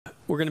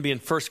We're going to be in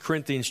 1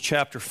 Corinthians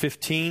chapter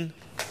 15.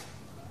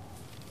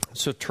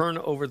 So turn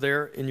over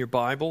there in your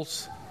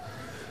Bibles.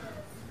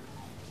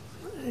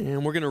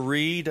 And we're going to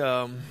read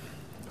 1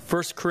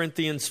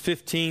 Corinthians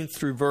 15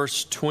 through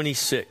verse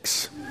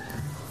 26.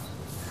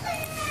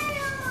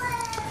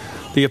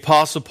 The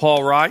Apostle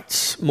Paul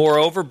writes,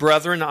 "Moreover,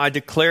 brethren, I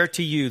declare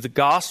to you the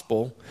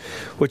gospel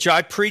which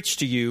I preached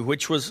to you,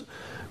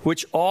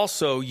 which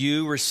also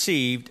you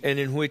received, and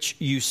in which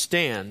you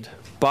stand,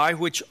 by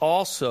which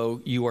also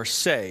you are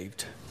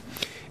saved,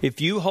 if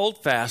you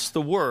hold fast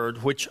the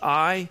word which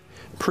I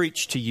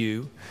preached to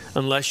you,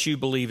 unless you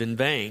believe in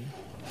vain.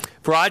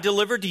 For I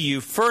delivered to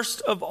you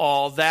first of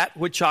all that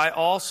which I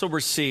also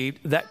received,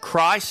 that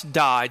Christ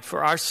died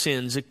for our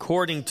sins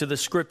according to the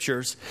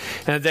Scriptures,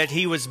 and that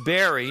he was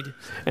buried,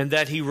 and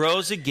that he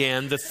rose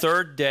again the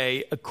third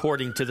day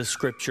according to the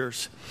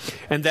Scriptures,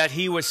 and that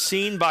he was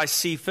seen by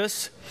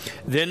Cephas,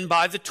 then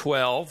by the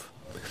 12,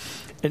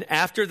 and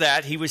after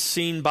that he was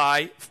seen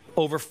by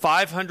over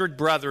 500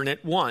 brethren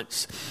at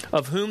once,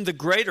 of whom the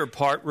greater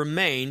part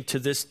remain to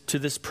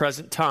this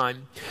present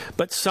time,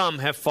 but some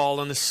have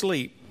fallen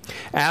asleep.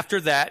 After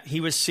that, he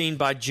was seen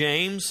by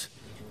James,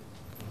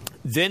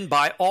 then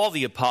by all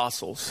the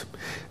apostles.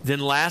 Then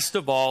last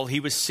of all, he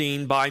was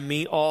seen by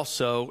me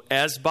also,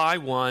 as by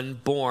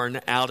one born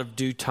out of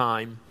due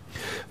time.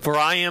 For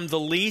I am the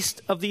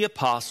least of the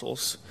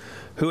apostles,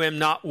 who am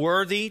not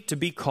worthy to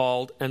be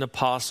called an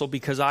apostle,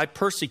 because I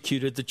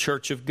persecuted the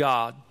church of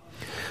God.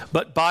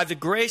 But by the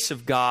grace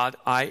of God,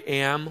 I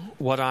am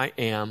what I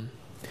am.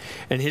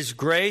 And his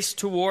grace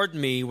toward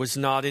me was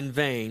not in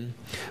vain,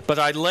 but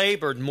I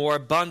labored more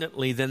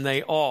abundantly than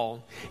they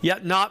all.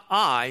 Yet not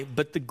I,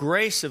 but the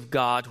grace of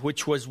God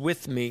which was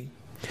with me.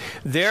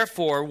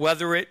 Therefore,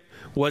 whether it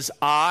was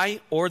I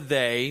or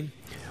they,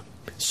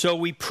 so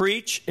we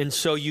preach, and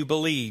so you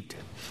believed.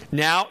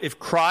 Now, if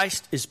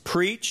Christ is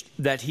preached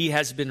that he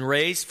has been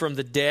raised from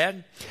the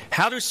dead,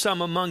 how do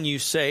some among you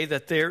say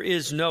that there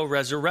is no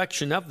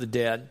resurrection of the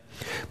dead?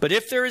 But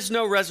if there is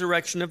no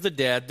resurrection of the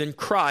dead, then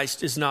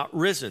Christ is not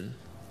risen.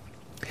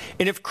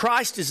 And if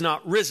Christ is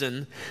not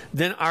risen,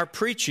 then our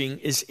preaching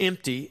is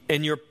empty,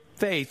 and your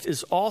faith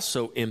is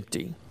also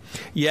empty.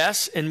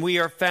 Yes, and we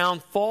are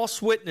found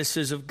false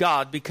witnesses of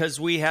God, because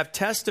we have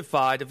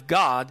testified of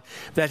God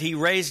that he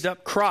raised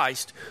up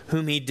Christ,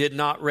 whom he did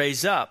not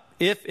raise up,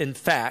 if in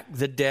fact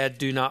the dead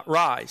do not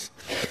rise.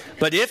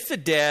 But if the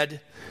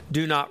dead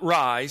do not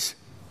rise,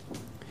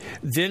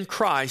 then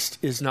Christ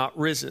is not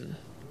risen.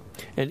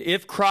 And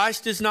if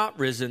Christ is not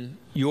risen,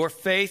 your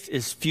faith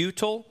is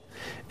futile,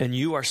 and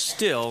you are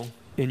still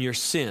in your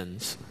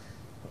sins.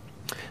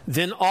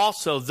 Then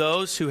also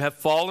those who have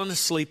fallen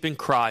asleep in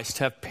Christ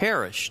have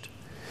perished.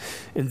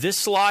 In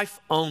this life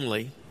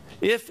only,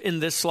 if in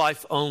this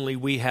life only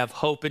we have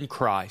hope in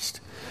Christ,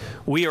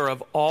 we are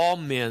of all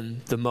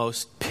men the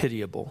most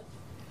pitiable.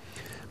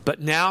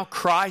 But now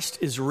Christ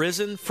is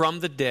risen from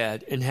the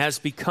dead and has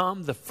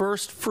become the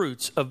first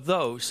fruits of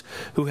those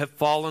who have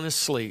fallen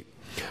asleep.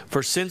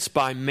 For since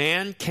by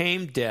man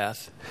came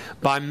death,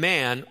 by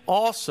man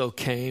also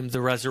came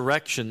the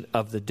resurrection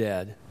of the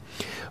dead.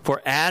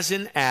 For as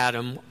in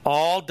Adam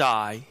all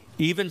die,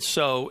 even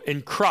so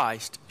in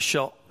Christ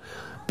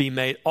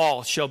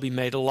all shall be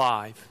made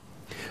alive.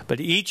 But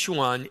each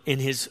one in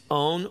his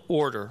own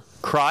order,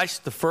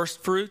 Christ the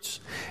firstfruits,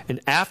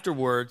 and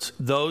afterwards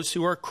those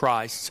who are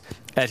Christ's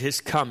at his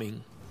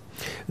coming.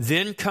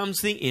 Then comes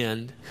the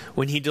end,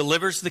 when he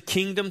delivers the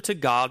kingdom to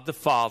God the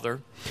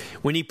Father,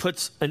 when he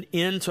puts an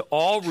end to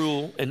all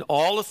rule and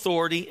all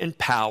authority and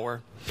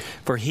power,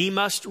 for he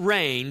must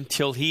reign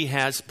till he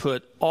has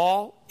put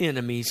all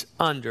enemies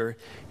under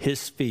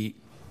his feet.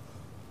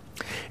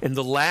 And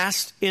the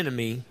last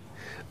enemy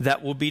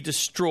that will be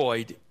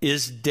destroyed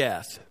is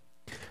death,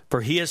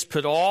 for he has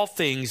put all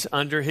things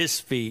under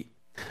his feet.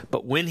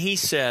 But when he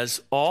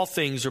says all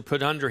things are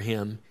put under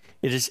him,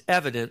 it is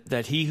evident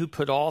that he who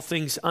put all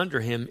things under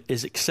him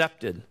is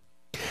accepted.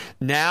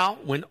 Now,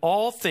 when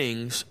all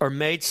things are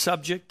made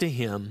subject to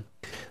him,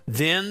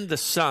 then the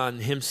Son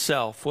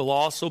himself will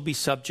also be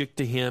subject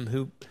to him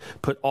who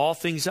put all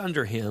things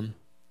under him,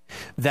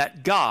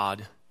 that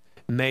God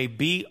may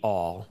be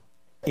all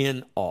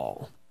in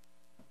all."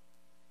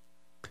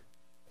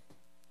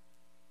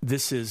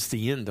 This is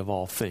the end of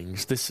all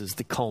things. This is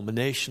the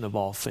culmination of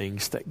all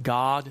things, that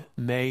God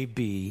may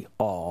be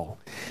all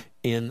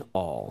in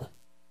all.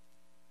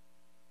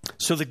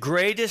 So the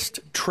greatest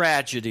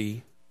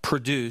tragedy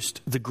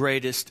produced the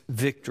greatest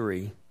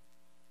victory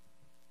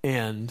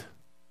and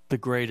the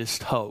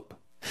greatest hope.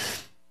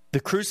 The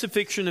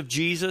crucifixion of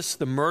Jesus,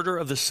 the murder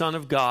of the Son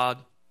of God,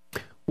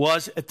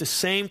 was at the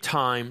same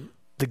time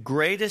the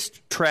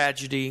greatest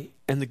tragedy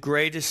and the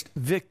greatest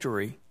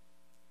victory.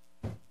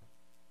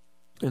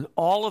 And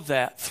all of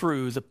that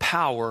through the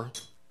power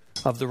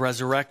of the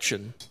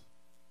resurrection.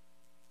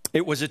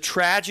 It was a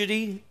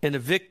tragedy and a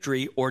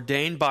victory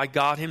ordained by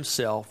God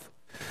himself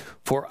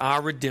for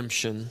our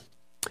redemption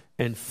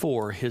and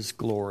for his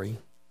glory.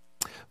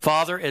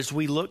 Father, as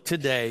we look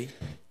today,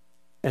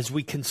 as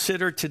we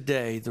consider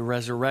today the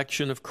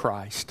resurrection of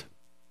Christ,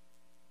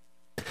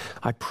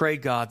 I pray,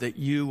 God, that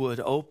you would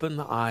open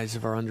the eyes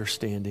of our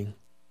understanding.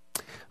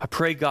 I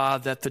pray,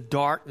 God, that the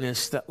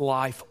darkness that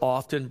life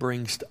often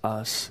brings to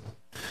us,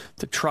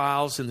 the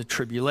trials and the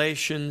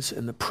tribulations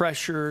and the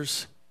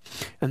pressures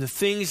and the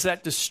things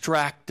that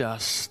distract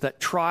us, that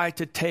try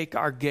to take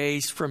our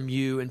gaze from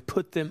you and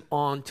put them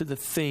on to the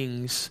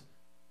things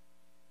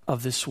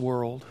of this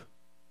world.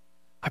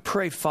 I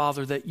pray,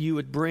 Father, that you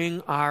would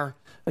bring our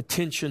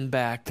attention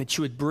back, that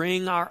you would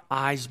bring our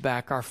eyes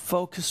back, our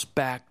focus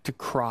back to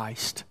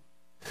Christ,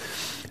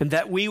 and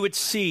that we would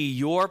see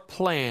your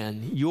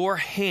plan, your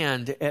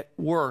hand at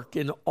work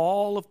in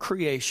all of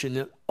creation,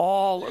 in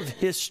all of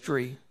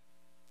history,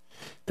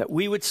 that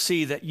we would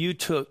see that you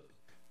took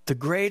the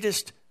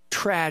greatest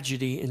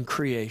tragedy in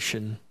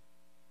creation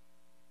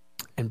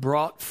and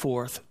brought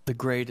forth the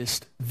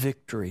greatest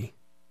victory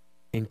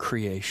in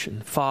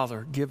creation.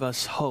 Father, give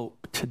us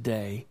hope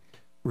today.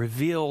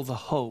 Reveal the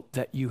hope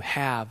that you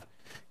have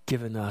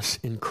given us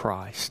in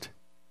Christ.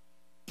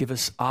 Give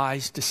us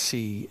eyes to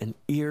see and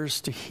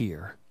ears to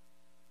hear,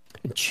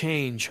 and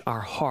change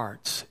our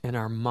hearts and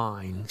our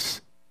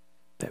minds,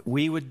 that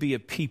we would be a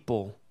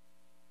people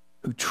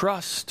who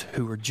trust,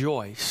 who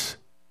rejoice,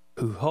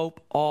 who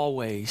hope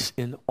always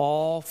in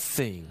all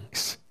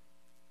things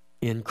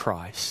in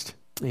Christ.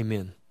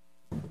 Amen.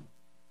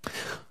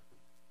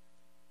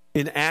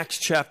 In Acts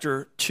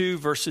chapter 2,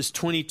 verses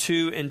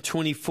 22 and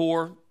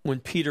 24, when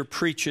Peter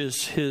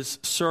preaches his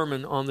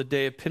sermon on the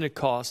day of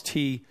Pentecost,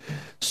 he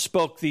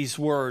spoke these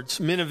words.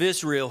 Men of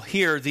Israel,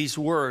 hear these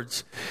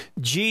words.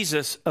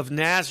 Jesus of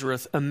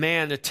Nazareth, a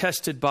man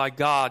attested by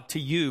God to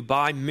you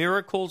by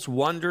miracles,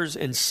 wonders,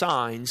 and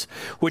signs,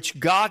 which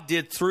God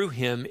did through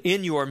him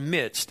in your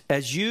midst,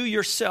 as you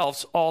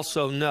yourselves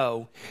also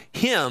know,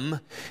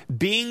 him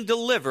being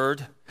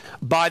delivered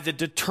by the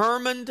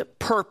determined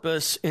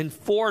purpose and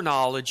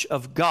foreknowledge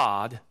of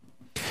God,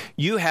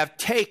 you have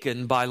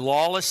taken by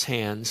lawless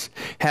hands,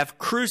 have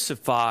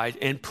crucified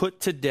and put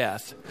to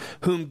death,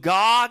 whom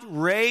God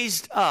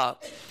raised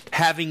up,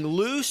 having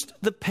loosed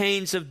the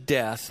pains of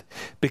death,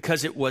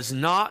 because it was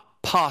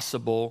not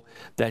possible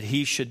that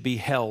he should be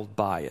held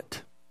by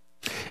it.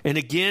 And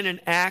again in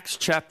Acts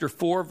chapter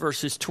 4,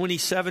 verses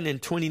 27 and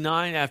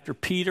 29, after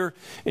Peter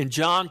and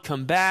John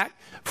come back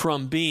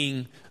from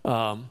being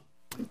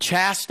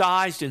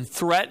chastised and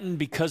threatened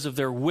because of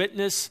their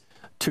witness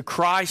to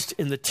Christ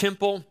in the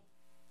temple,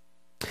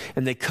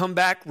 and they come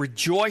back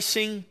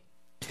rejoicing,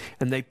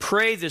 and they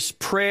pray this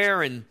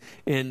prayer, and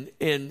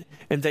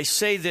they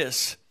say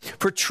this: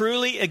 for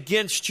truly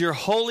against your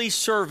holy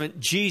servant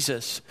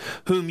Jesus,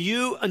 whom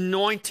you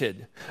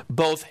anointed,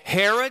 both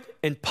Herod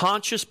and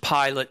Pontius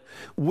Pilate,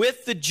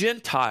 with the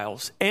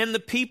Gentiles and the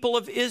people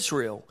of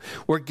Israel,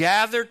 were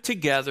gathered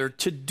together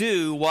to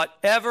do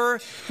whatever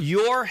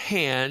your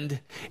hand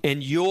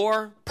and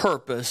your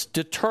purpose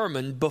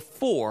determined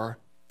before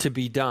to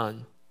be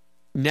done.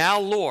 Now,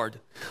 Lord,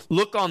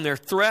 look on their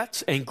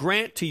threats and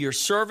grant to your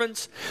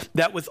servants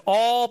that with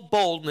all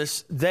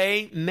boldness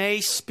they may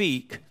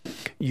speak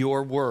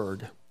your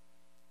word.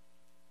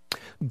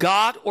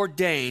 God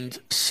ordained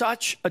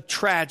such a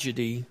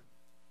tragedy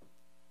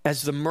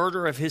as the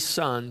murder of his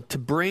son to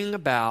bring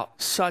about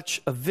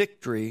such a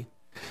victory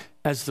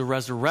as the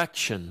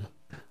resurrection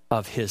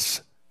of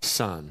his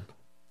son,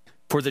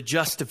 for the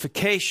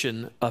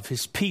justification of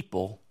his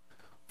people,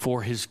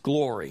 for his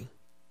glory.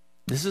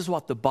 This is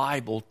what the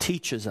Bible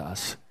teaches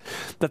us,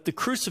 that the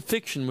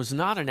crucifixion was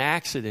not an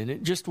accident.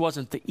 It just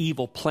wasn't the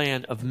evil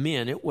plan of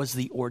men. It was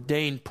the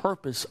ordained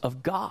purpose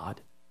of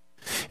God.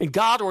 And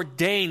God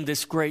ordained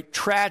this great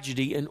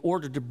tragedy in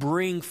order to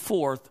bring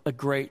forth a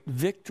great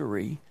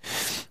victory.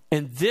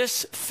 And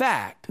this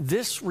fact,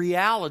 this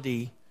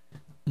reality,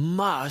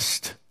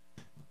 must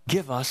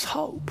give us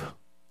hope.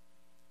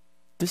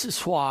 This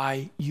is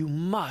why you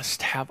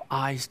must have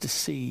eyes to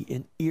see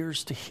and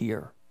ears to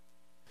hear.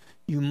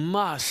 You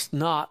must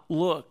not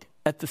look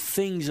at the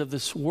things of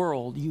this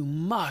world. You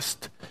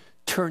must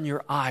turn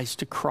your eyes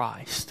to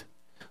Christ,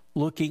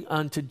 looking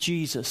unto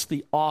Jesus,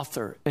 the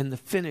author and the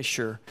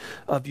finisher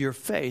of your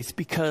faith.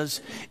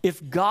 Because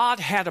if God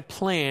had a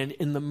plan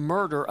in the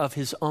murder of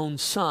his own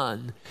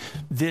son,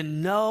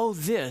 then know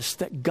this,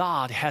 that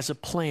God has a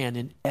plan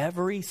in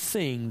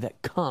everything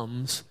that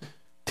comes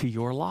to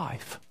your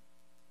life.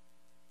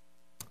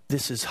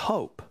 This is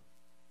hope.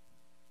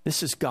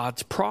 This is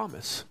God's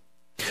promise.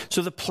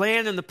 So the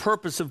plan and the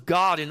purpose of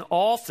God in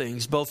all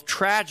things, both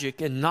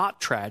tragic and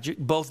not tragic,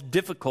 both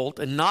difficult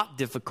and not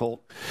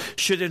difficult,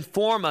 should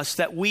inform us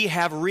that we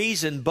have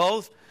reason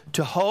both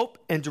to hope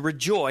and to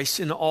rejoice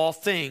in all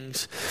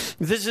things.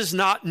 This is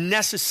not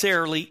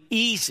necessarily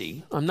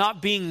easy. I'm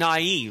not being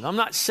naive. I'm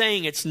not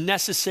saying it's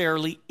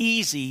necessarily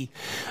easy,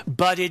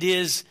 but it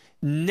is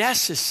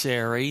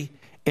necessary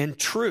and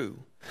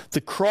true.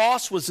 The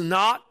cross was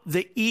not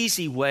the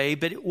easy way,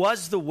 but it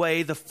was the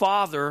way the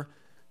Father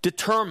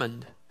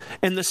determined.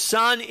 And the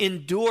Son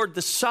endured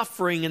the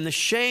suffering and the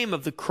shame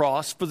of the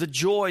cross for the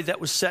joy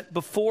that was set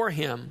before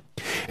him.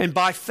 And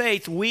by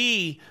faith,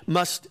 we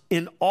must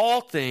in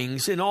all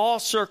things, in all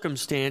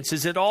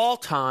circumstances, at all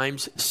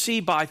times, see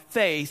by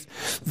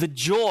faith the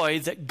joy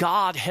that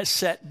God has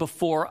set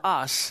before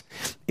us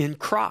in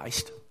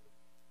Christ.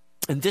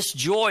 And this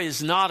joy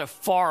is not a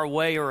far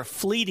away or a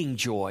fleeting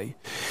joy.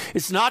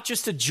 It's not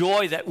just a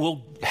joy that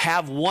we'll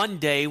have one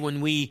day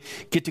when we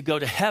get to go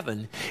to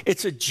heaven.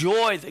 It's a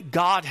joy that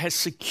God has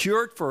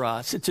secured for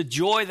us. It's a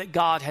joy that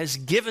God has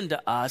given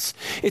to us.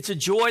 It's a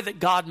joy that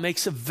God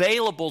makes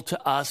available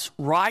to us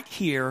right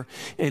here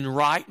and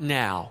right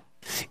now.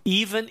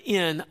 Even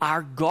in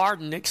our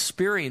garden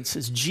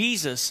experiences,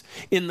 Jesus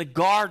in the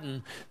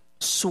garden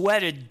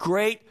sweated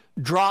great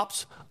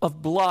drops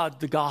of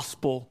blood, the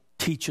gospel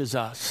teaches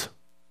us.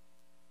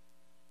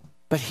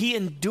 But he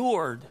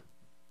endured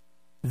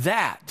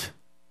that,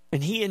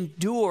 and he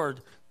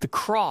endured the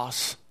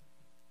cross,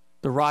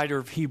 the writer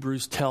of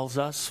Hebrews tells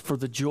us, for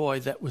the joy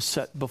that was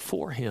set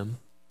before him.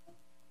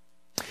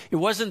 It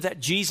wasn't that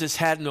Jesus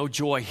had no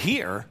joy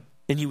here,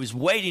 and he was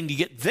waiting to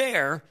get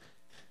there.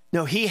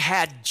 No, he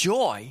had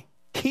joy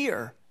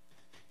here.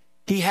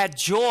 He had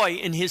joy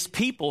in his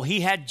people.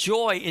 He had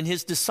joy in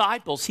his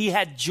disciples. He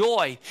had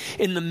joy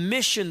in the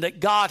mission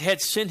that God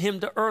had sent him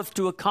to earth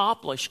to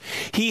accomplish.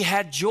 He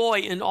had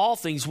joy in all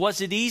things.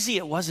 Was it easy?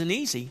 It wasn't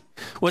easy.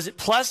 Was it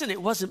pleasant?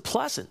 It wasn't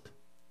pleasant.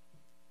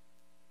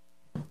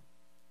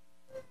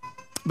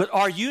 But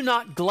are you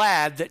not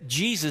glad that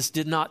Jesus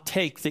did not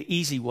take the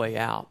easy way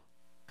out?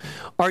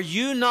 Are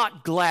you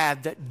not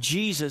glad that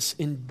Jesus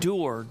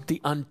endured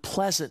the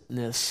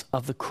unpleasantness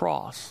of the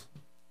cross?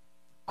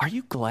 Are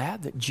you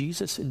glad that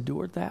Jesus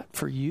endured that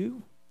for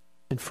you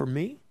and for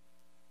me?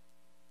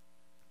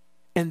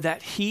 And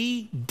that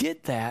he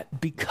did that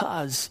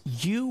because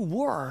you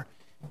were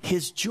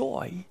his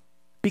joy,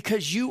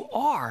 because you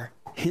are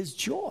his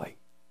joy.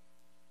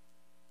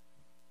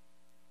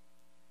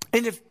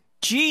 And if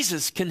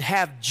Jesus can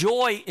have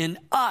joy in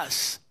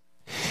us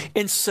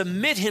and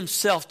submit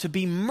himself to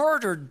be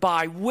murdered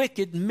by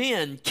wicked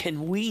men,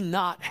 can we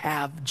not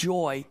have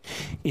joy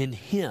in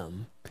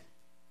him?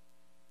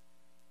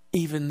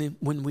 Even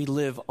when we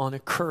live on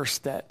an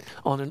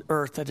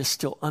earth that is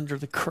still under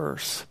the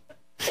curse.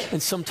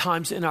 And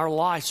sometimes in our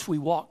lives we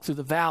walk through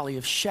the valley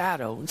of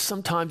shadow. And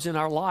sometimes in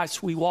our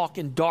lives we walk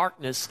in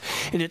darkness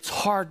and it's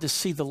hard to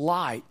see the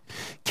light.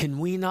 Can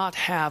we not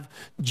have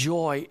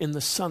joy in the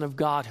Son of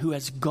God who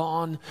has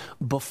gone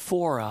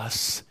before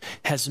us,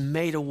 has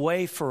made a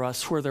way for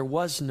us where there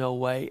was no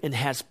way, and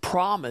has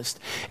promised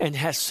and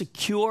has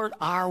secured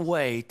our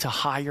way to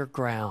higher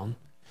ground?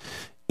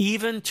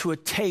 Even to a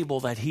table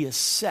that he has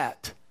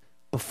set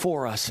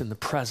before us in the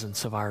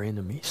presence of our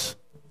enemies.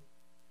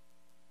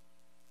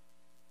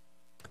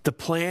 The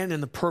plan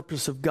and the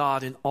purpose of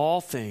God in all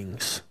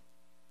things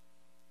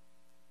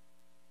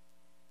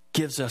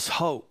gives us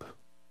hope,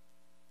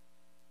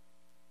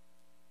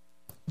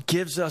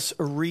 gives us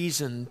a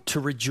reason to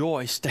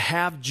rejoice, to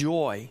have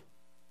joy,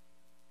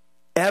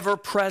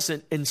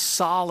 ever-present and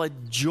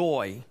solid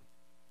joy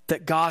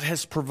that God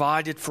has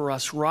provided for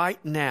us right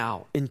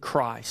now in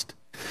Christ.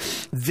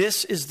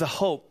 This is the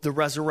hope the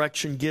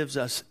resurrection gives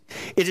us.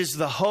 It is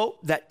the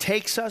hope that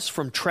takes us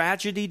from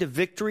tragedy to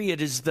victory.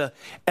 It is the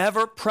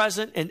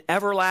ever-present and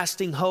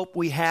everlasting hope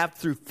we have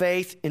through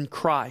faith in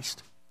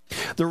Christ.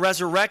 The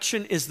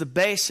resurrection is the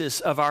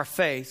basis of our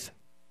faith.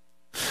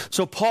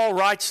 So Paul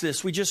writes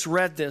this. We just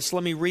read this.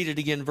 Let me read it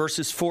again,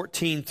 verses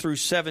 14 through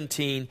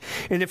 17.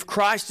 And if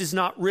Christ is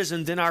not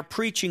risen, then our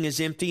preaching is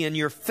empty and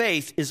your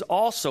faith is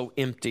also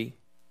empty.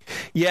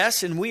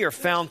 Yes, and we are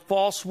found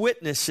false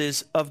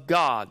witnesses of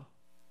God.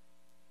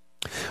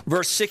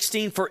 Verse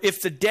 16, for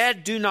if the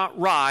dead do not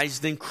rise,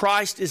 then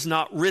Christ is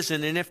not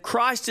risen. And if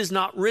Christ is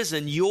not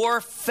risen,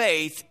 your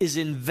faith is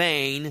in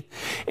vain,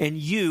 and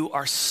you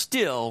are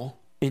still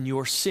in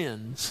your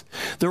sins.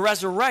 The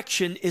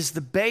resurrection is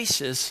the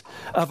basis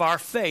of our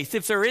faith.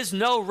 If there is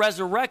no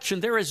resurrection,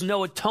 there is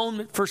no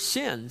atonement for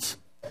sins.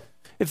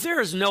 If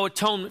there is no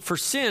atonement for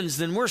sins,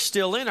 then we're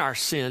still in our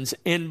sins,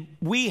 and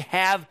we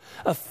have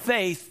a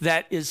faith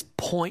that is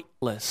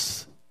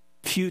pointless,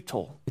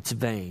 futile, it's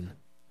vain.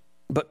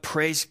 But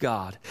praise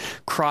God,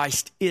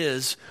 Christ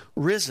is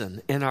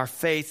risen, and our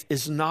faith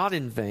is not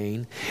in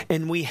vain,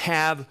 and we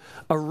have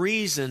a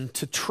reason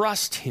to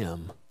trust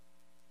him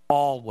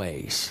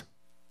always.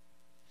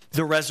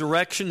 The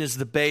resurrection is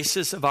the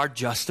basis of our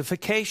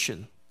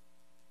justification.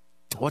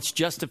 What's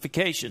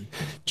justification?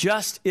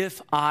 Just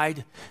if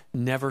I'd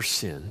never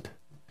sinned.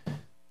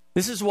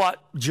 This is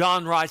what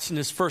John writes in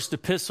his first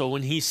epistle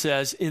when he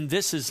says, "In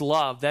this is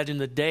love, that in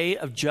the day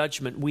of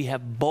judgment we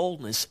have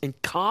boldness and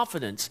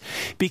confidence,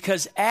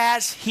 because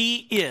as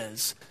he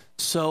is,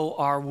 so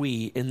are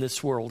we in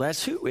this world."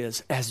 As who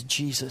is? As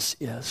Jesus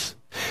is.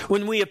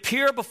 When we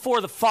appear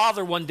before the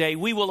Father one day,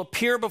 we will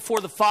appear before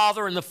the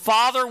Father, and the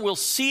Father will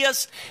see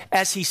us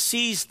as he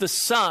sees the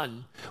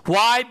Son.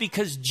 Why?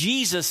 Because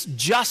Jesus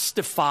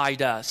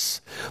justified us.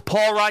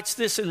 Paul writes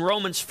this in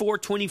Romans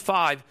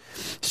 4:25,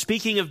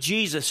 speaking of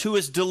Jesus, who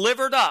was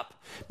delivered up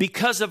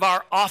because of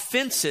our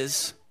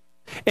offenses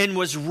and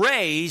was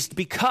raised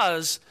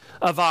because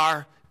of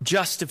our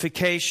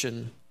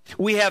justification.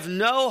 We have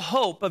no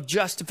hope of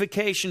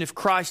justification if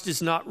Christ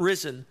is not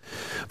risen,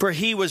 for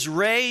he was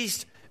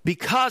raised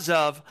because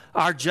of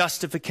our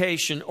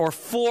justification, or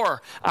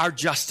for our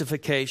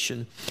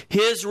justification.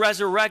 His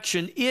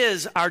resurrection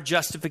is our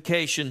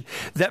justification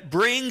that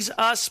brings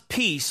us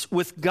peace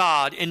with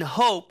God and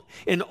hope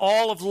in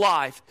all of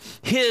life.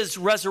 His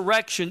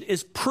resurrection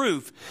is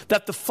proof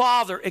that the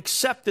Father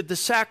accepted the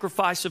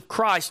sacrifice of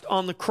Christ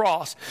on the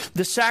cross.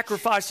 The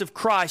sacrifice of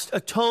Christ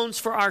atones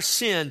for our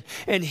sin,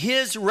 and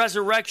his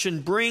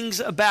resurrection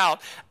brings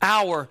about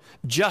our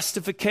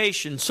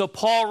justification. So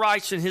Paul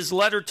writes in his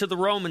letter to the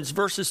Romans,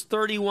 verses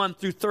 31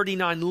 through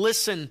 39,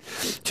 listen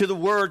to the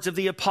words of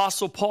the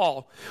Apostle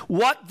Paul.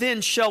 What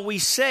then shall we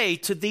say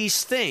to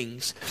these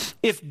things?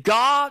 If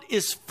God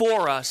is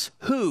for us,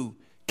 who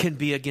can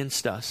be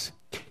against us?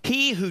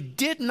 He who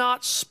did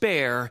not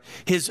spare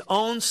his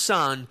own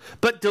Son,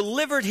 but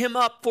delivered him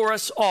up for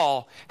us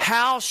all,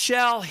 how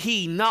shall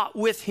he not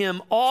with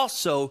him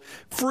also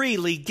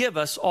freely give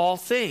us all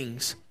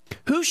things?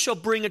 Who shall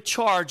bring a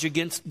charge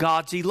against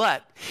God's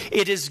elect?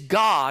 It is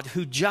God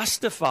who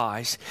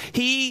justifies.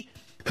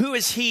 Who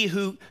is he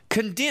who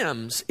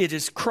condemns? It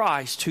is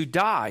Christ who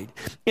died,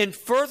 and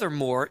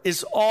furthermore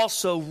is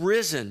also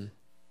risen.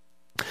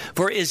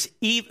 Who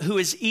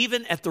is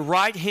even at the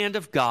right hand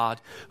of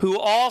God, who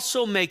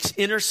also makes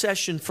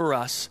intercession for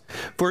us.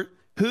 For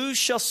who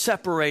shall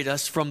separate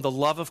us from the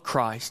love of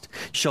Christ?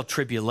 Shall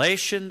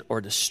tribulation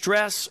or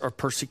distress or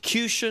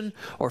persecution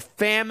or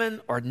famine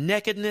or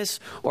nakedness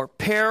or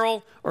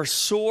peril or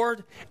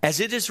sword? As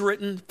it is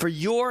written, for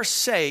your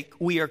sake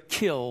we are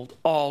killed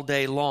all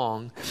day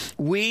long.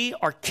 We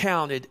are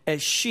counted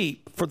as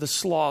sheep for the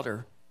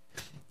slaughter.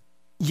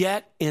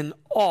 Yet in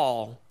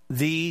all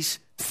these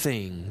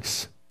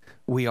things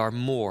we are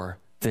more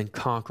than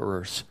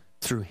conquerors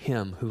through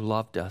him who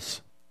loved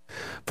us.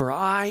 For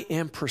I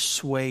am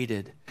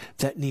persuaded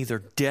that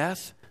neither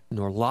death,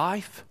 nor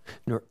life,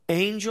 nor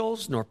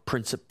angels, nor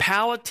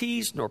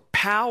principalities, nor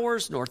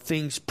powers, nor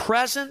things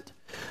present,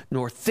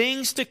 nor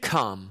things to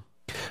come,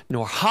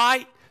 nor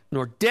height,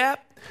 nor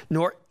depth,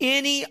 nor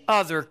any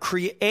other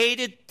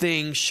created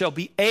thing shall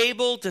be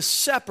able to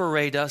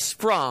separate us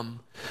from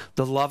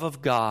the love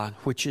of God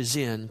which is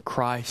in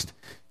Christ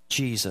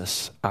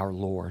Jesus our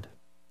Lord.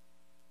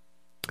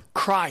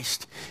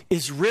 Christ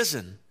is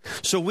risen.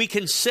 So we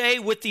can say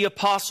with the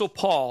Apostle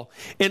Paul,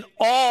 in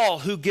all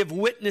who give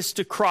witness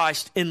to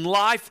Christ in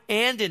life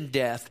and in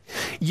death,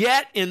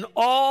 yet in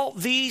all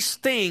these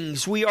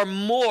things we are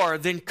more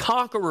than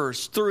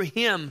conquerors through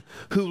him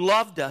who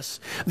loved us.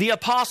 The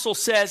Apostle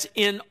says,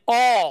 in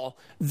all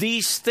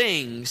these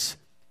things.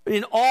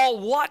 In all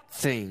what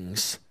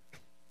things?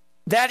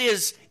 That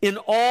is, in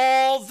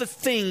all the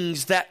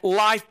things that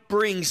life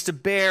brings to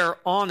bear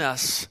on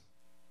us.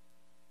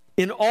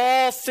 In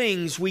all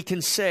things we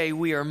can say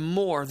we are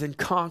more than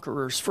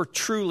conquerors, for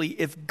truly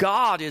if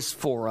God is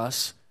for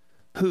us,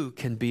 who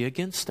can be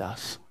against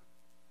us?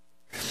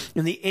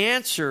 And the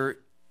answer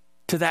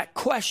to that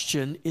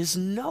question is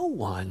no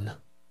one.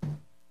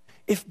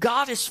 If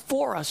God is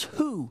for us,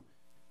 who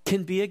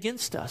can be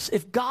against us?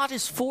 If God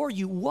is for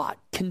you, what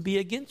can be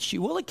against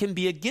you? Well, it can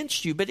be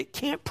against you, but it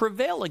can't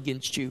prevail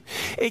against you.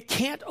 It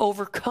can't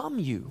overcome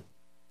you.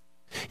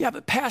 Yeah,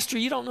 but Pastor,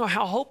 you don't know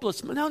how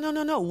hopeless.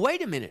 No.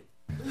 Wait a minute.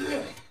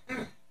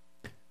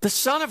 The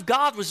Son of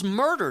God was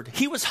murdered.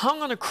 He was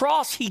hung on a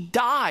cross. He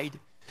died.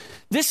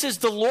 This is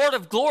the Lord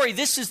of glory.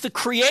 This is the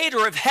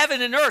creator of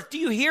heaven and earth. Do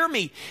you hear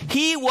me?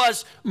 He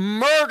was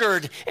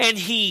murdered and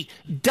he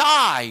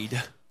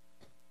died.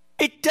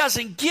 It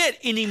doesn't get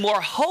any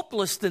more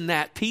hopeless than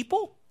that,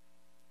 people.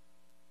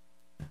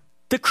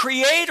 The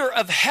creator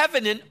of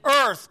heaven and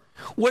earth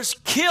was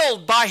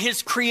killed by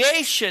his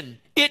creation.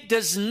 It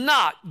does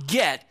not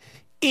get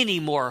any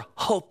more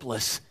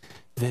hopeless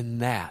than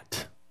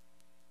that.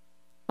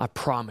 I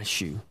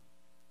promise you.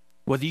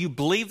 Whether you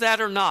believe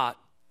that or not,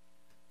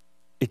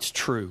 it's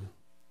true.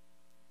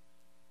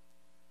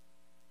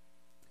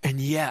 And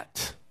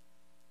yet,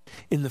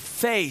 in the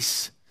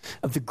face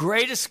of the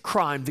greatest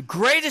crime, the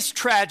greatest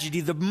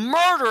tragedy, the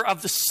murder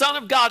of the Son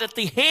of God at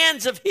the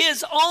hands of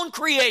his own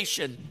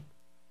creation,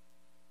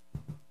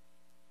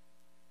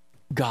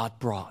 God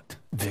brought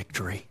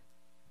victory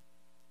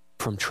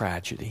from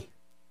tragedy.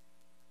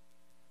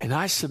 And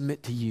I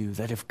submit to you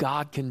that if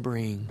God can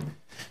bring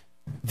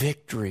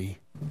victory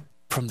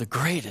from the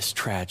greatest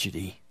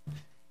tragedy,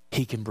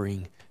 he can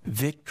bring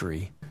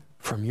victory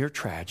from your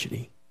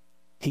tragedy.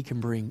 He can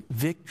bring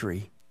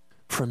victory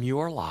from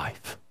your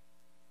life,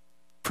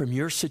 from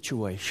your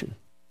situation.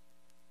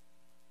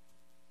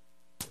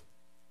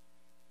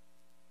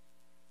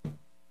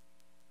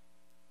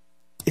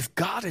 If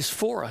God is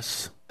for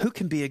us, who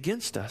can be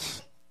against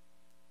us?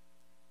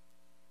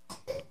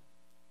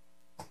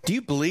 Do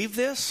you believe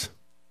this?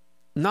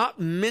 Not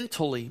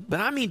mentally,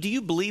 but I mean, do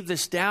you believe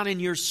this down in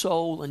your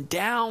soul and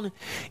down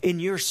in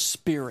your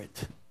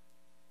spirit?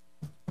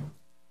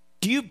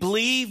 Do you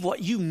believe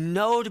what you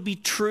know to be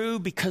true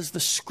because the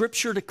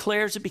Scripture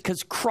declares it,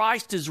 because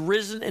Christ is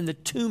risen and the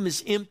tomb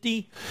is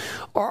empty?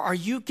 Or are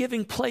you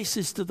giving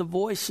places to the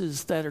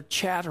voices that are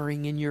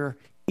chattering in your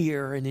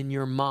ear and in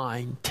your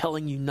mind,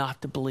 telling you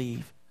not to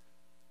believe?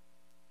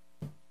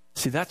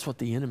 See, that's what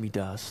the enemy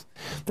does.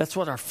 That's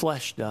what our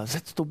flesh does.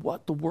 That's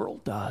what the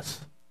world does.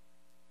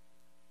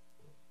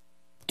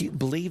 Do you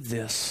believe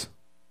this?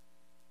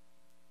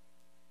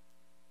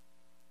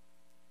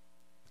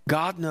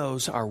 God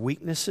knows our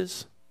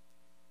weaknesses,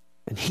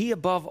 and He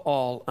above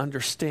all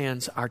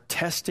understands our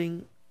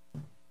testing,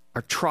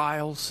 our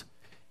trials,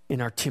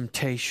 and our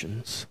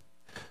temptations.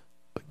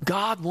 But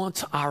God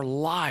wants our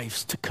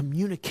lives to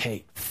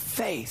communicate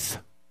faith.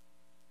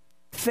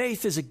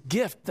 Faith is a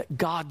gift that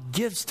God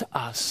gives to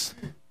us.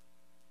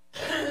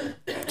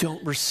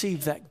 Don't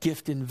receive that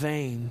gift in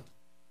vain.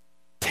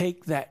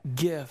 Take that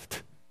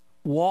gift.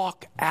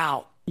 Walk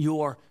out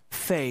your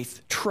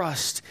faith.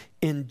 Trust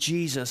in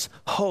Jesus.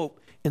 Hope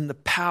in the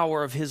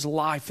power of His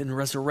life and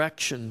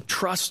resurrection.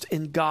 Trust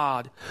in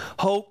God.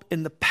 Hope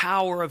in the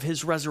power of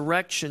His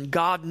resurrection.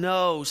 God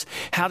knows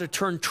how to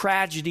turn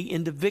tragedy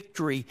into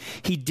victory.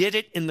 He did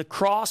it in the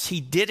cross.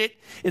 He did it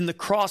in the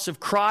cross of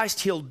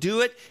Christ. He'll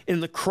do it in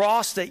the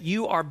cross that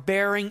you are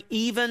bearing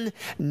even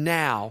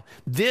now.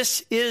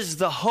 This is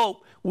the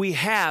hope we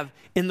have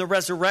in the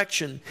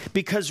resurrection.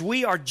 Because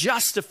we are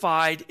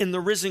justified in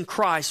the risen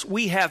Christ,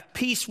 we have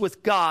peace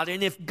with God.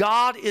 And if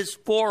God is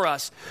for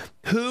us,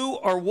 who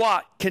or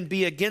what can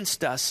be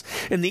against us?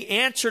 And the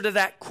answer to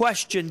that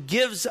question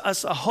gives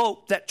us a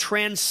hope that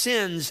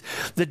transcends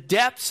the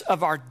depths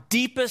of our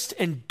deepest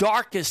and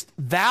darkest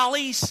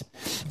valleys,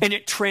 and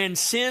it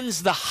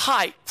transcends the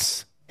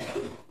heights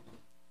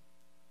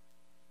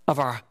of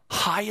our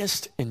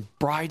highest and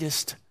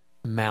brightest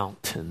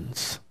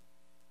mountains.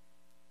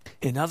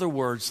 In other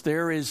words,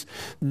 there is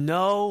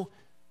no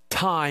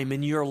time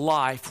in your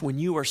life when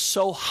you are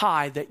so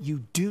high that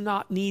you do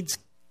not need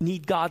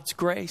God's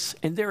grace.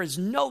 And there is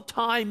no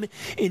time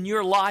in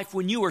your life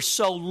when you are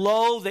so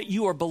low that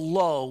you are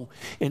below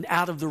and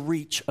out of the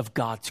reach of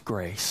God's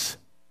grace.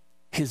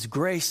 His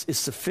grace is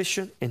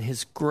sufficient, and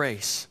His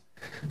grace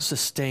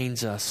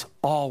sustains us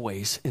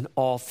always in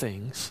all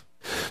things.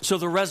 So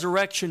the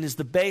resurrection is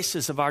the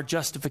basis of our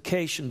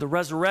justification. The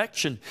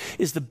resurrection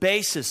is the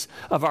basis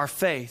of our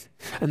faith.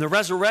 And the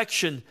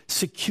resurrection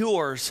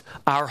secures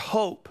our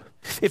hope.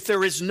 If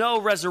there is no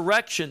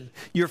resurrection,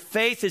 your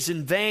faith is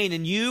in vain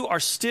and you are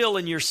still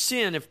in your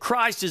sin. If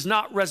Christ is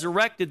not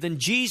resurrected, then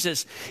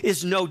Jesus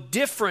is no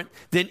different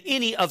than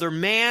any other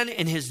man,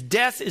 and His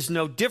death is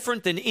no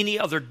different than any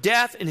other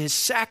death, and His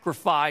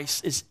sacrifice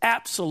is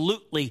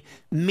absolutely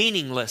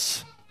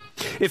meaningless.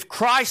 If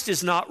Christ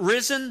is not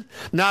risen,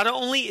 not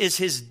only is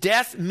His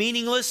death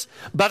meaningless,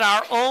 but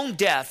our own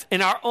death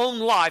and our own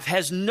life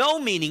has no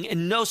meaning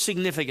and no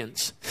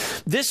significance.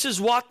 This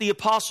is what the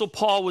Apostle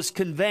Paul was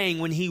conveying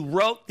when he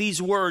wrote these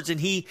words,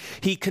 and he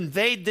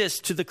conveyed this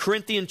to the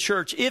Corinthian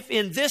church. If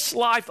in this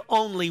life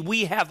only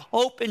we have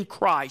hope in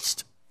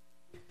Christ,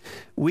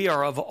 we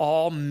are of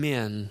all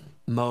men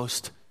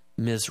most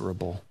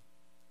miserable.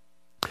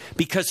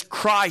 Because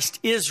Christ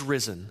is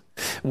risen,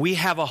 we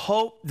have a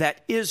hope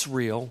that is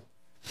real,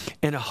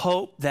 and a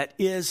hope that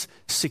is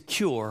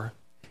secure,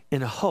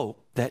 and a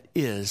hope that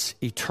is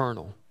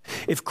eternal.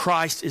 If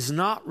Christ is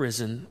not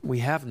risen, we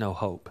have no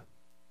hope.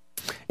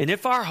 And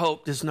if our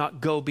hope does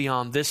not go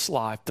beyond this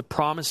life, the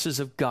promises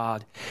of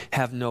God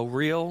have no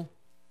real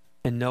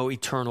and no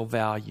eternal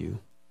value.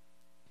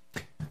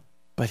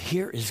 But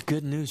here is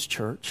good news,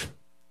 church.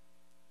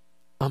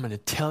 I'm going to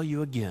tell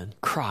you again,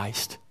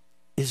 Christ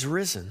is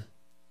risen.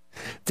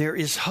 There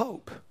is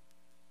hope.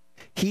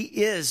 He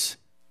is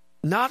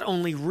not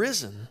only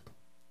risen,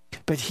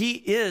 but He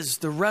is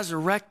the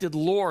resurrected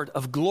Lord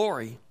of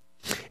glory.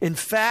 In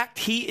fact,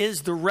 He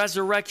is the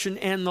resurrection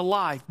and the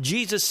life.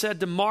 Jesus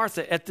said to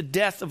Martha at the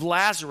death of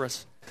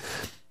Lazarus,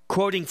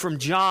 quoting from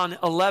John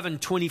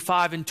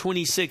 11:25 and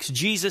 26,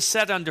 Jesus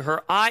said unto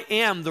her, I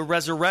am the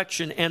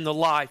resurrection and the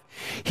life.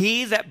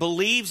 He that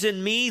believes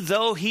in me,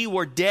 though he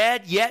were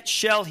dead, yet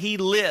shall he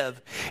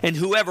live. And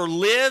whoever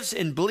lives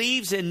and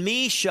believes in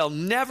me shall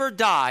never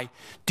die.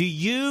 Do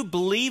you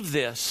believe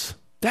this?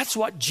 That's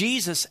what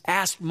Jesus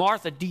asked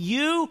Martha. Do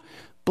you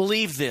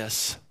believe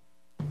this?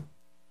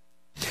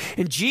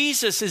 And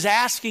Jesus is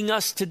asking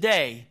us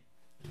today,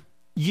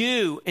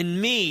 you and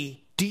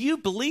me, do you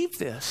believe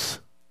this?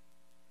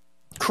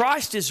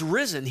 Christ is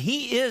risen.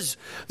 He is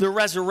the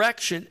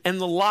resurrection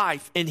and the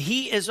life, and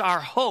He is our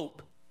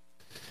hope.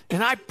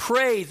 And I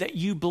pray that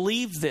you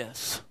believe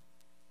this.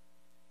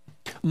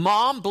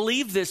 Mom,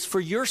 believe this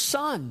for your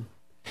son.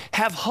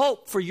 Have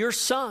hope for your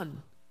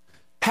son.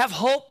 Have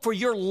hope for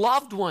your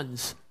loved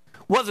ones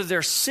whether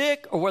they're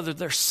sick or whether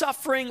they're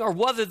suffering or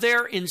whether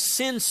they're in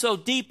sin so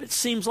deep it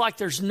seems like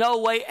there's no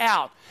way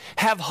out.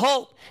 Have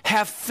hope,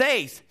 have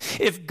faith.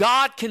 If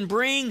God can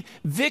bring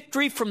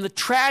victory from the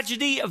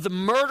tragedy of the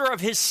murder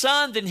of his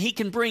son, then he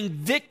can bring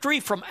victory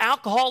from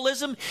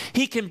alcoholism.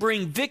 He can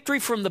bring victory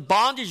from the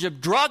bondage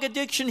of drug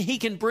addiction. He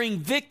can bring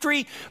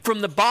victory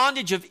from the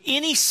bondage of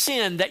any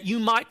sin that you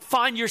might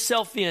find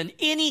yourself in,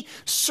 any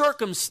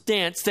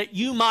circumstance that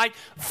you might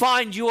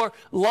find your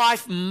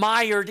life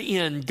mired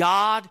in.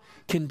 God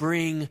can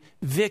bring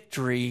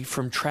victory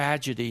from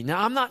tragedy.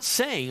 Now, I'm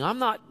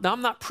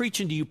not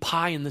preaching to you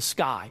pie in the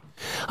sky.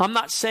 I'm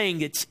not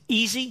saying it's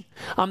easy.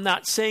 I'm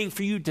not saying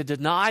for you to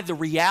deny the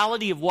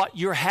reality of what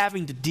you're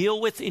having to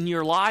deal with in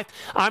your life.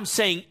 I'm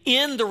saying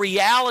in the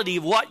reality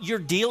of what you're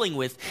dealing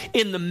with,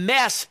 in the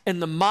mess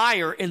and the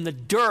mire and the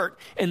dirt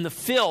and the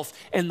filth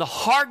and the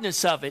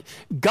hardness of it,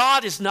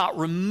 God is not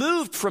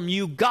removed from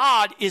you.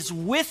 God is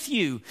with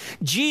you.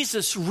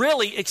 Jesus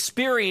really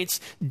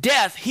experienced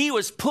death. He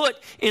was put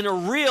in a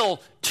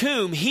real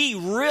tomb. He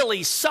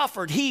really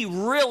suffered. He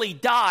really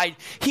died.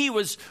 He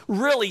was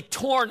really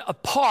torn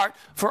apart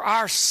for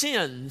our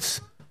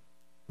sins.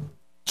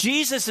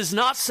 Jesus is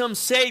not some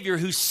Savior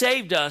who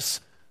saved us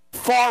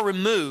far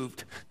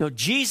removed. No,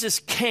 Jesus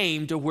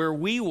came to where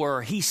we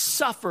were. He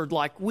suffered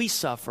like we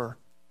suffer.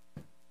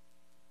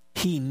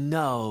 He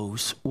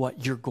knows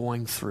what you're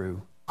going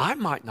through. I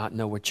might not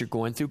know what you're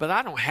going through, but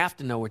I don't have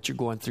to know what you're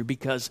going through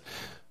because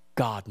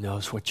God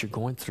knows what you're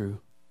going through.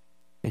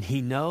 And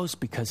he knows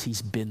because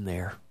he's been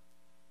there.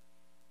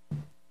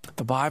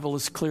 The Bible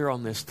is clear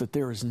on this, that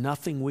there is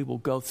nothing we will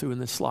go through in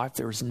this life,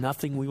 there is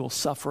nothing we will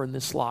suffer in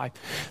this life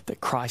that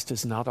Christ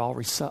has not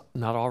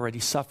already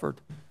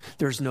suffered.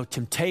 There is no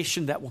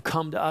temptation that will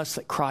come to us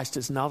that Christ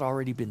has not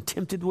already been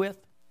tempted with.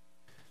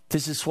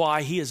 This is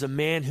why he is a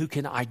man who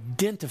can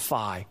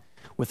identify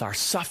with our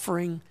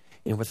suffering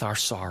and with our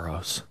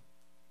sorrows.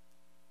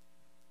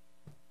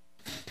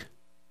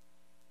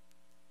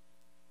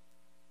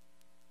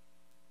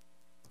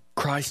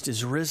 Christ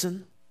is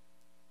risen.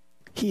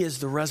 He is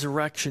the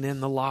resurrection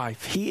and the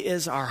life. He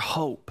is our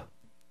hope.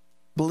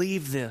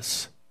 Believe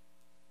this.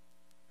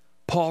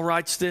 Paul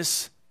writes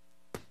this,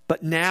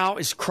 but now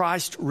is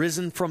Christ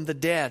risen from the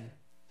dead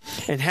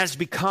and has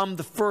become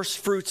the first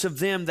fruits of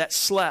them that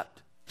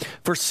slept.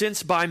 For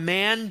since by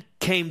man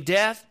came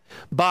death,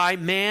 by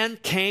man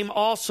came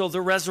also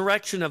the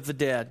resurrection of the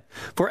dead.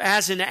 For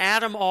as in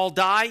Adam all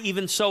die,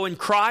 even so in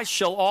Christ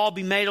shall all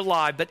be made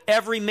alive. But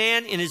every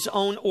man in his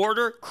own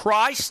order,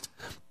 Christ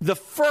the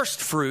first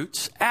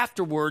fruits,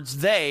 afterwards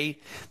they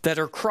that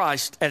are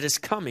Christ at his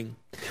coming.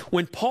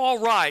 When Paul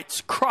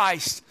writes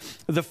Christ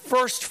the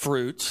first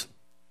fruits,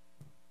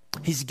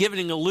 he's giving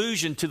an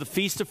allusion to the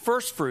Feast of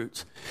First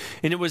Fruits.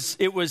 And it was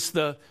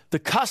the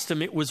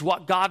custom, it was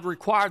what God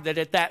required, that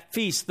at that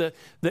feast the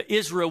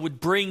Israel would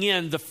bring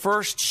in the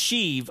first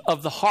sheaf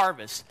of the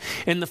harvest.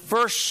 And the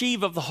first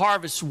sheaf of the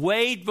harvest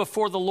weighed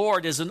before the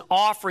Lord as an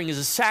offering, as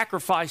a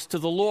sacrifice to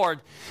the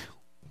Lord,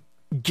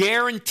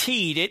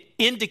 guaranteed, it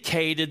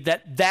indicated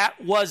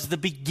that was the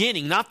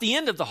beginning, not the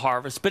end of the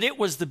harvest, but it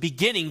was the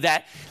beginning,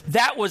 that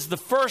was the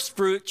first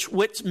fruit,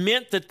 which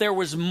meant that there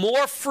was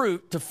more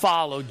fruit to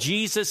follow.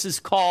 Jesus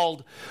is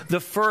called the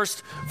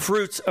first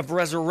fruits of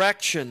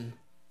resurrection.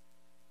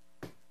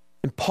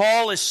 And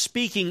Paul is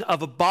speaking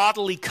of a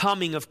bodily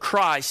coming of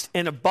Christ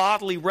and a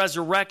bodily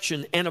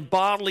resurrection and a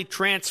bodily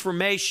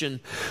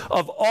transformation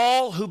of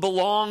all who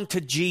belong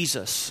to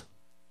Jesus.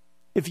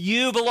 If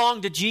you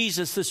belong to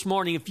Jesus this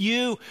morning, if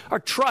you are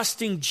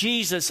trusting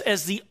Jesus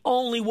as the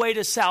only way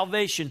to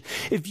salvation,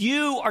 if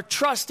you are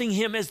trusting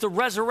him as the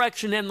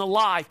resurrection and the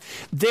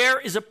life, there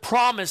is a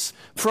promise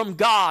from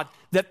God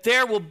that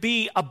there will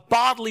be a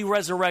bodily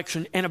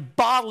resurrection and a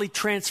bodily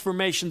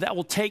transformation that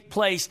will take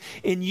place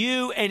in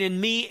you and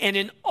in me and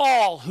in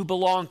all who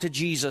belong to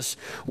Jesus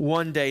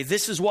one day.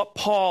 This is what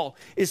Paul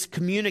is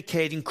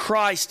communicating.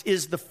 Christ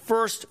is the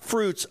first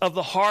fruits of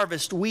the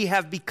harvest we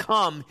have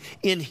become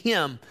in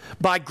him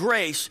by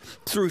grace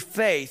through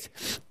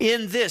faith.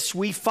 In this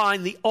we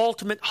find the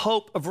ultimate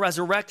hope of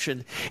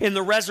resurrection. In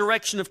the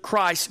resurrection of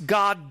Christ,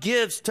 God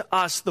gives to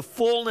us the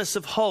fullness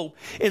of hope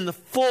in the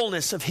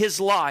fullness of his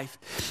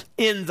life.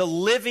 In the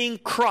living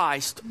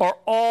Christ are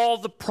all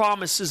the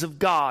promises of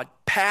God,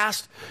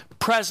 past,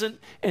 present,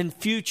 and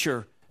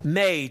future,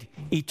 made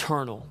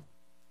eternal.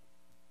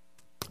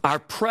 Our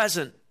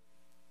present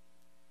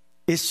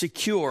is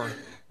secure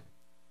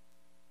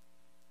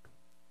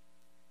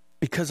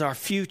because our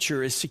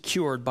future is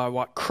secured by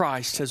what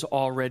Christ has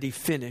already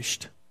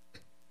finished.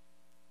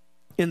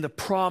 In the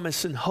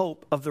promise and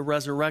hope of the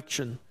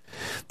resurrection,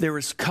 there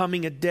is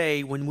coming a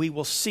day when we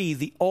will see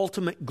the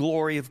ultimate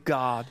glory of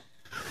God.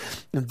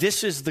 And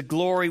this is the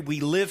glory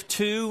we live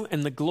to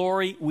and the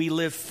glory we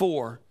live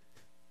for.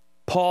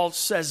 Paul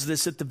says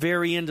this at the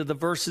very end of the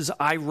verses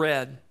I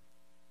read,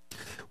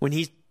 when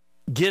he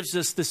gives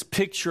us this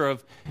picture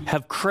of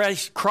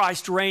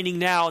Christ reigning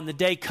now and the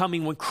day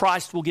coming when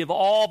Christ will give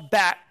all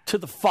back to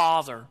the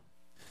Father.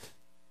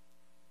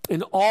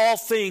 And all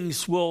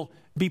things will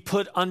be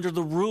put under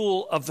the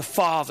rule of the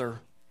Father.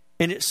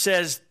 And it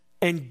says,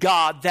 and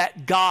God,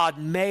 that God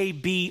may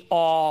be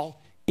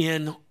all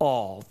in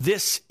all.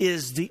 This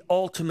is the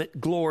ultimate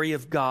glory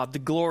of God, the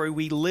glory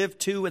we live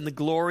to and the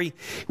glory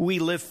we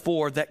live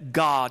for, that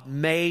God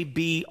may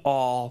be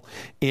all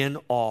in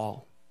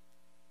all.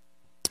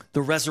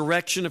 The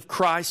resurrection of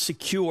Christ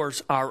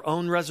secures our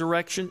own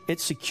resurrection. It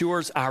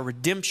secures our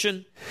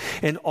redemption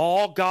and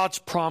all God's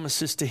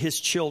promises to His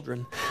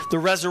children. The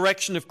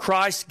resurrection of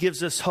Christ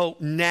gives us hope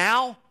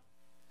now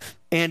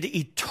and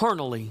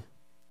eternally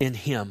in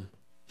Him.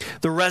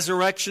 The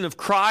resurrection of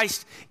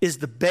Christ is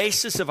the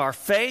basis of our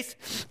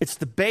faith. It's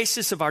the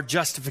basis of our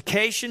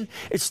justification.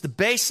 It's the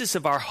basis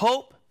of our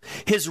hope.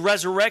 His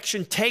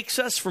resurrection takes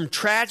us from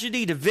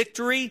tragedy to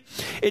victory.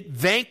 It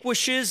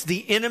vanquishes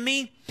the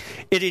enemy.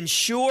 It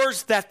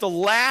ensures that the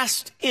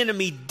last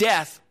enemy,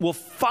 death, will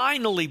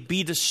finally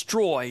be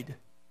destroyed,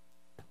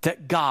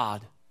 that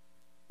God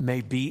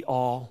may be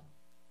all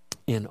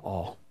in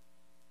all.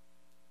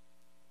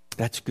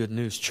 That's good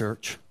news,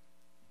 church.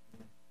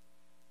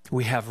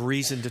 We have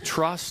reason to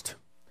trust.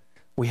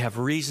 We have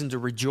reason to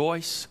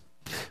rejoice.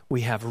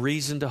 We have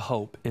reason to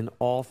hope in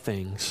all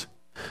things.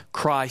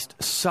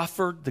 Christ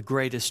suffered the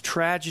greatest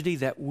tragedy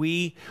that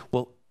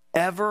will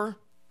ever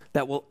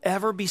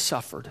be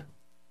suffered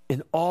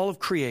in all of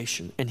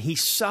creation. And He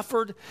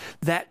suffered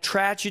that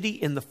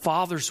tragedy in the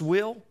Father's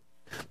will,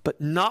 but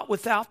not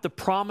without the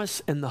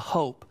promise and the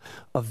hope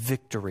of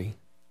victory.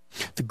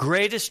 The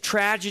greatest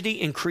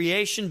tragedy in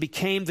creation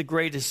became the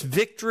greatest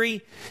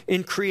victory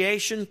in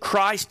creation.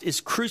 Christ is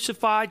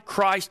crucified.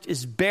 Christ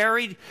is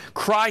buried.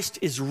 Christ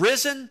is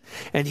risen.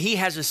 And He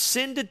has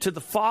ascended to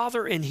the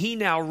Father. And He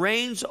now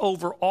reigns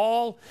over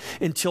all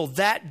until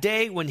that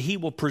day when He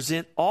will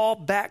present all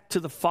back to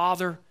the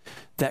Father,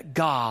 that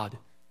God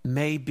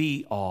may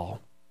be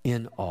all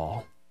in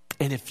all.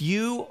 And if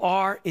you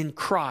are in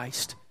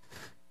Christ,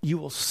 you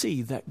will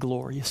see that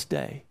glorious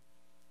day.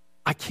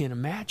 I can't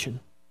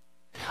imagine.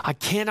 I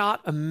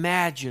cannot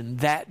imagine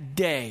that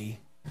day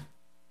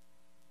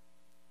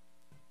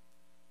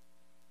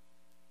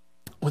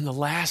when the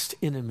last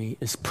enemy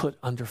is put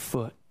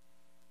underfoot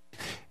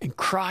and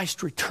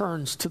Christ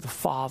returns to the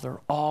Father,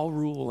 all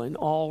rule and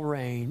all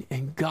reign,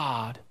 and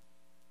God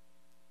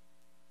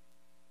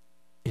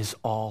is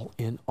all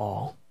in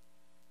all.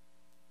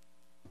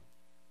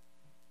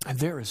 And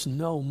there is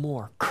no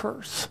more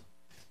curse.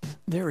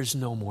 There is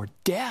no more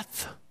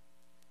death.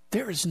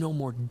 There is no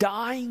more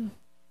dying.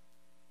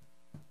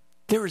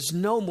 There is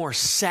no more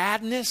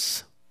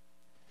sadness.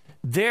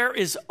 There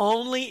is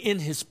only in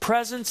His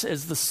presence,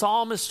 as the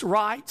psalmist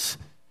writes,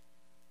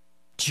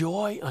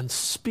 joy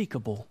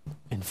unspeakable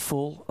and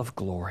full of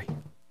glory.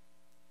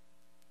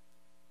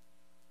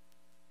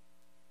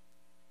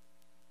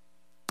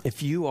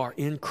 If you are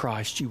in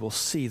Christ, you will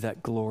see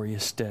that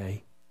glorious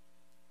day.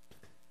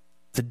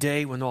 The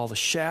day when all the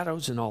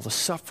shadows and all the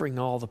suffering,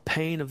 all the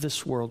pain of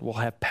this world will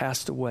have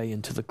passed away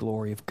into the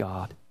glory of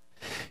God.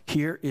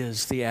 Here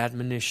is the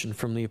admonition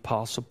from the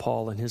Apostle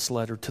Paul in his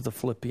letter to the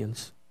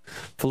Philippians.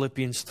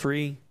 Philippians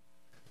 3,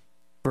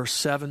 verse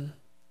 7.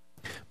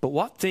 But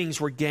what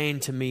things were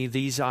gained to me,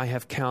 these I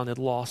have counted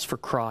loss for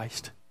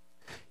Christ.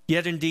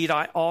 Yet indeed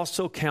I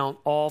also count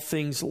all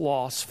things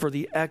loss for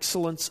the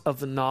excellence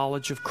of the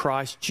knowledge of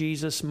Christ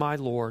Jesus my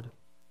Lord,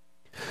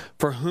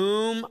 for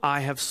whom I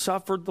have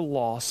suffered the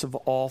loss of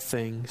all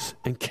things,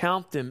 and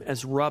count them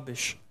as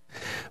rubbish,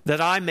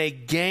 that I may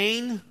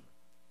gain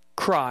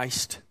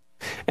Christ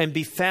and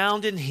be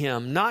found in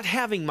Him, not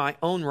having my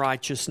own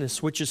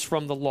righteousness, which is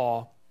from the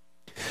law,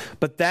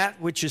 but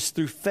that which is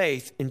through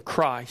faith in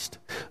Christ,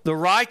 the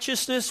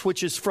righteousness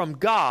which is from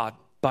God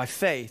by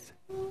faith,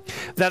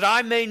 that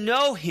I may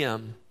know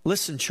Him,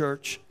 listen,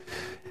 church,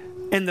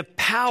 and the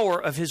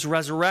power of His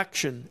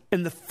resurrection,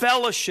 and the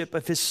fellowship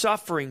of His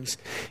sufferings,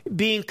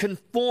 being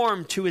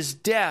conformed to His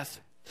death,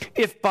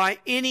 if by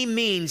any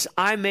means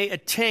I may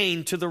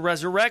attain to the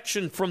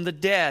resurrection from the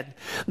dead.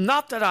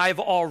 Not that I have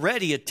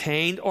already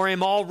attained or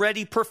am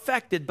already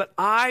perfected, but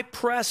I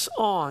press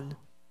on,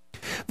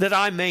 that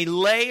I may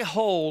lay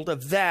hold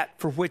of that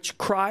for which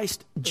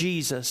Christ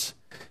Jesus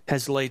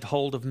has laid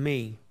hold of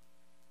me.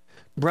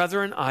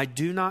 Brethren, I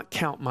do not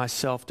count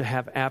myself to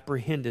have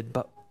apprehended,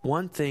 but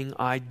one thing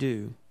I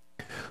do,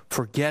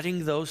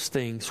 forgetting those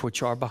things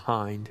which are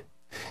behind,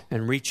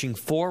 and reaching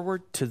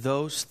forward to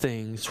those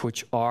things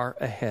which are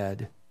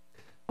ahead,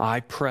 I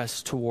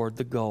press toward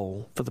the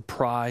goal for the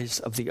prize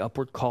of the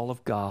upward call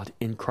of God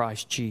in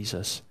Christ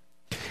Jesus.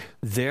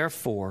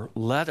 Therefore,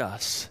 let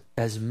us,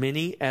 as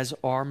many as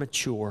are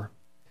mature,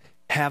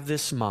 have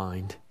this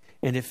mind,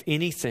 and if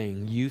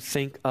anything you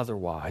think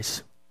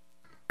otherwise,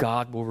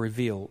 God will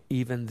reveal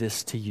even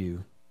this to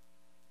you.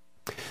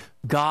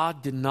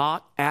 God did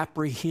not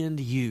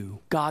apprehend you.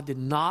 God did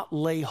not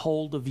lay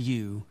hold of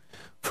you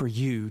for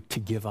you to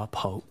give up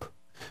hope,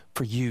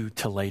 for you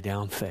to lay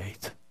down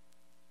faith.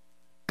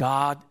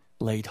 God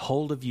laid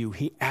hold of you.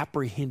 He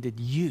apprehended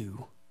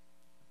you,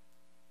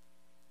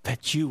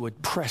 that you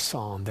would press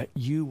on, that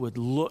you would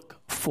look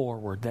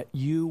forward, that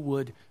you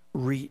would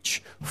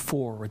reach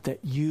forward,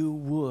 that you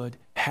would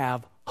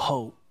have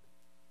hope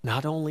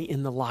not only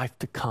in the life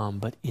to come,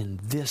 but in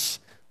this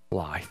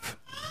life.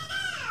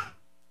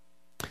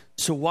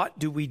 So what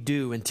do we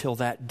do until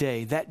that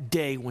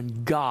day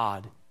when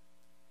God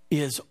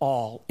is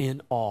all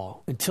in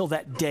all, until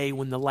that day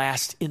when the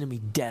last enemy,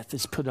 death,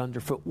 is put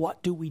underfoot?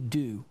 What do we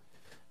do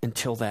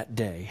until that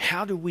day?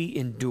 How do we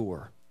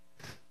endure?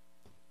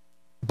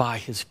 By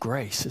His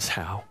grace is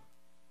how.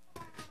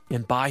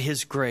 And by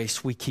His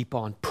grace, we keep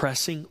on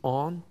pressing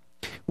on.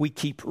 We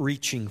keep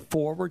reaching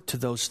forward to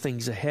those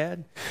things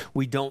ahead.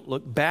 We don't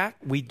look back.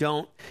 We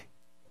don't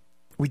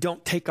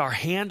take our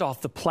hand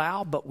off the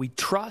plow, but we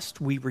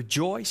trust, we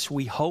rejoice,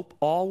 we hope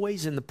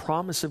always in the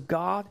promise of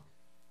God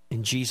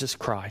in Jesus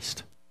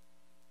Christ.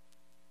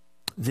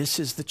 This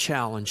is the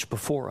challenge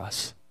before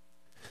us,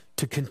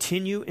 to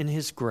continue in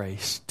His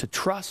grace, to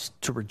trust,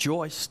 to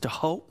rejoice, to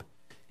hope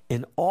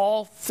in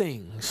all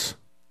things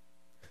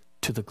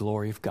to the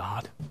glory of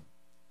God.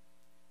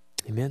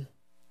 Amen.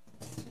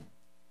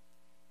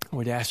 I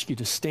would ask you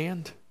to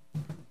stand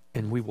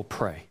and we will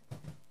pray.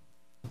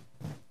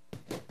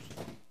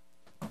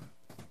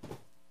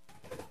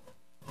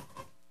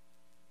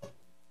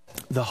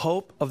 The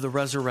hope of the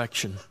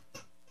resurrection.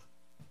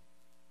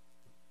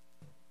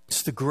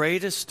 It's the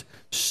greatest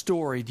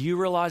story. Do you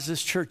realize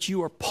this, church?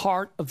 You are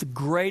part of the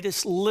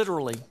greatest,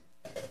 literally,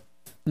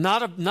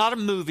 not a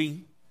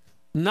movie,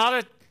 not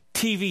a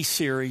TV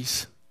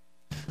series,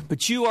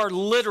 but you are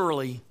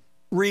literally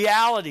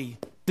reality.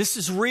 This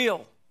is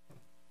real.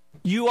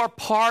 You are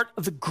part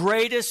of the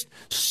greatest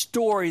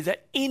story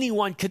that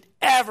anyone could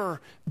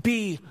ever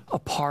be a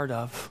part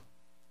of.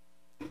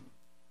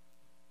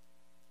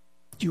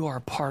 You are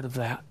a part of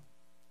that.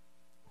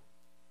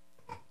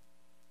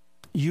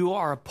 You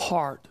are a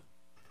part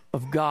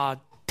of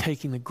God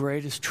taking the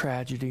greatest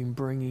tragedy and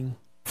bringing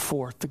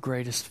forth the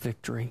greatest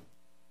victory.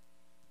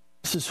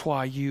 This is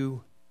why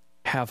you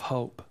have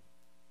hope.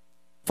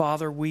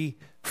 Father, we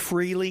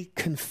freely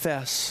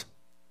confess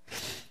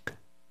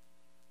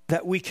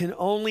that we can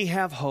only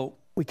have hope,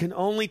 we can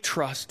only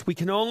trust, we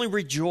can only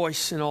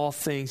rejoice in all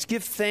things,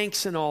 give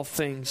thanks in all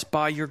things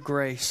by your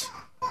grace.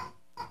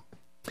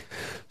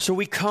 So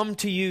we come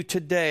to you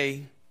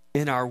today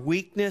in our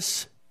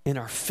weakness, in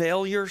our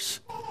failures,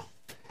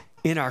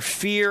 in our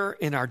fear,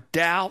 in our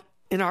doubt,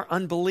 in our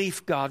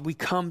unbelief, God. We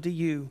come to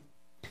you.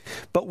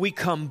 But we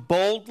come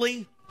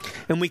boldly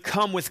and we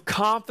come with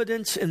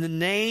confidence in the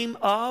name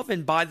of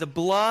and by the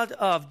blood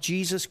of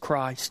Jesus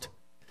Christ.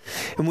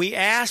 And we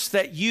ask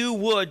that you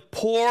would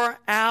pour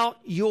out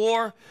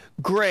your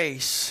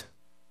grace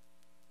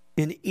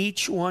in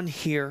each one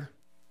here.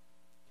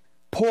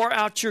 Pour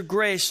out your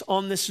grace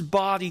on this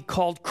body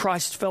called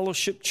Christ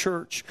Fellowship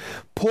Church.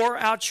 Pour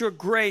out your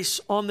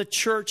grace on the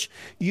church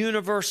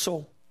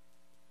universal,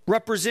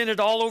 represented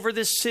all over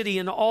this city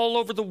and all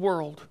over the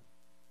world.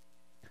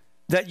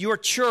 That your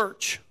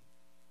church,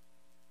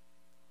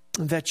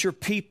 that your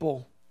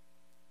people,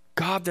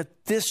 God,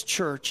 that this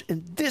church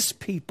and this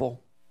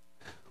people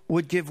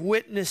would give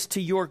witness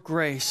to your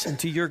grace and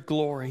to your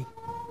glory,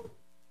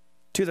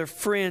 to their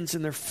friends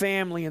and their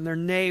family and their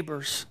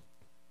neighbors.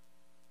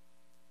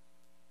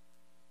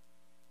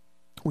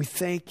 We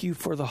thank you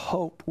for the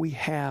hope we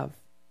have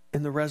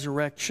in the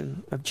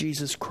resurrection of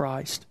Jesus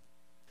Christ.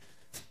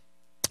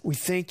 We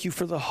thank you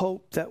for the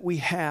hope that we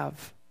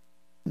have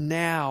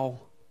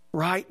now,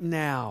 right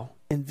now,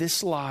 in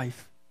this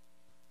life.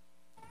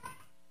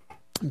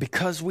 And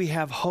because we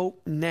have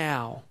hope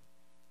now,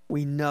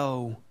 we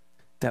know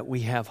that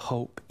we have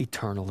hope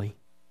eternally.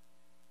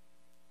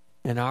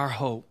 And our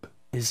hope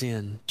is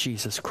in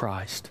Jesus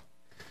Christ,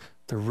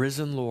 the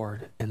risen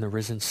Lord and the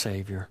risen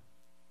Savior.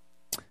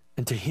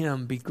 And to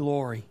Him be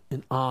glory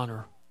and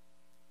honor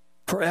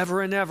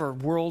forever and ever,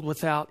 world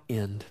without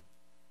end.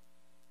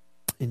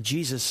 In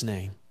Jesus'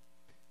 name,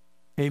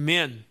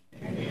 amen.